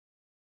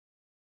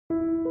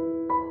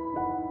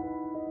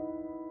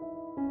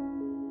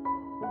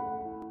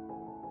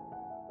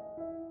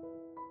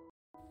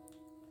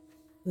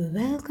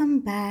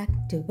Welcome back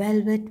to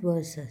Velvet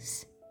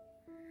Verses,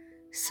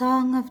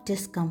 Song of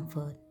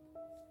Discomfort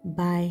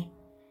by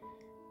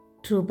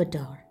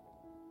Troubadour.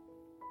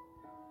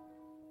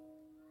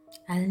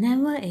 I'll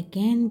never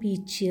again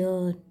be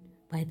cheered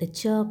by the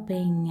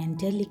chirping and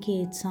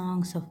delicate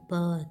songs of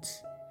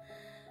birds,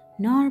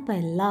 nor by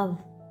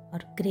love or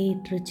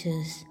great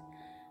riches,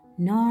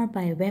 nor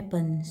by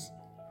weapons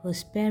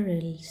whose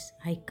perils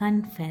I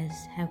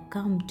confess have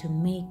come to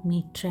make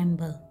me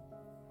tremble,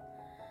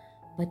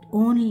 but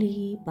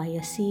only by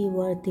a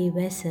seaworthy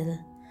vessel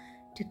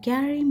to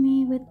carry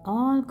me with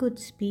all good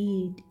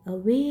speed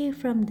away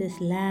from this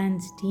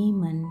land's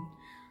demon,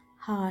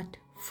 heart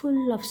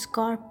full of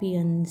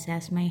scorpions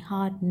as my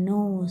heart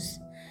knows,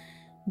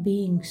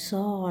 being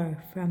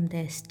sore from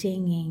their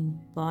stinging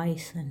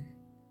poison.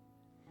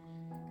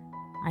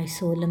 I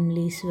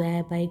solemnly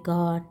swear by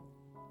God,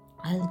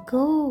 I'll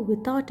go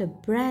without a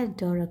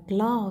bread or a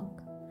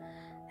cloak.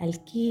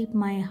 I'll keep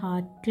my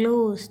heart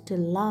close to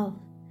love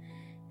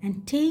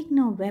and take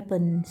no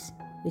weapons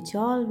which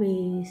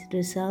always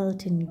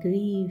result in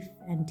grief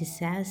and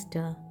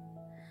disaster.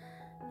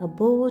 A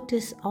boat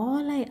is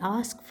all I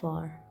ask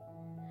for,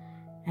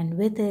 and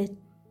with it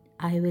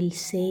I will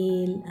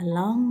sail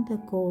along the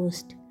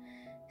coast,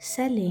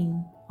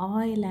 selling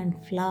oil and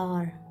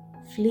flour,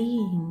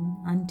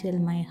 fleeing until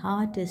my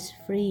heart is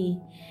free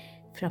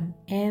from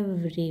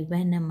every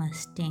venomous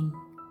sting.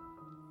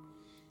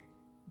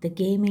 The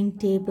gaming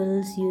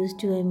tables used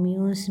to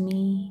amuse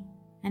me,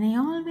 and I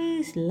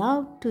always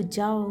loved to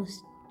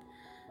joust,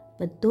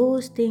 but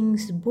those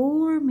things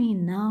bore me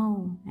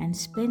now, and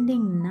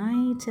spending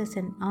nights as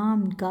an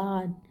armed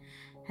guard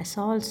has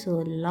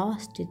also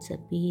lost its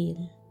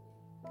appeal.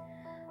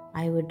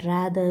 I would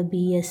rather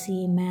be a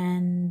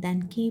seaman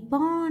than keep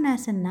on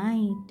as a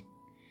knight.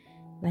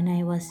 When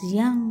I was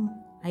young,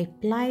 I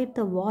plied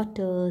the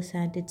waters,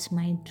 and it's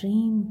my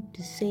dream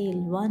to sail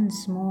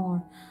once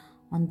more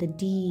on the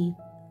deep,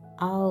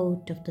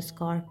 out of the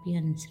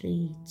scorpion's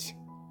reach.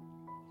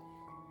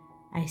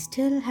 I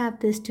still have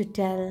this to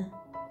tell.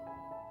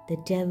 The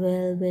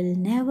devil will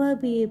never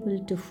be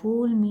able to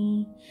fool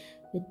me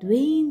with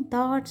vain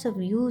thoughts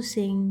of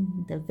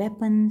using the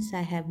weapons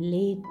I have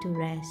laid to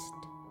rest.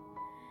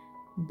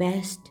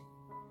 Best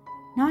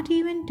not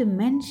even to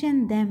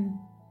mention them,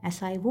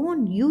 as I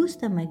won't use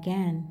them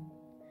again.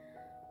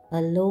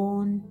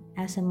 Alone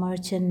as a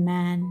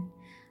merchantman,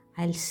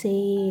 I'll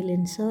sail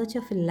in search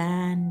of a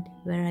land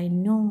where I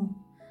know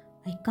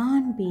I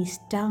can't be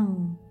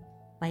stung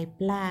by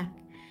black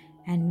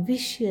and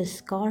vicious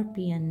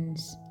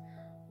scorpions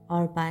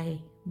or by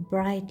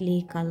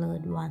brightly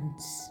colored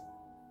ones.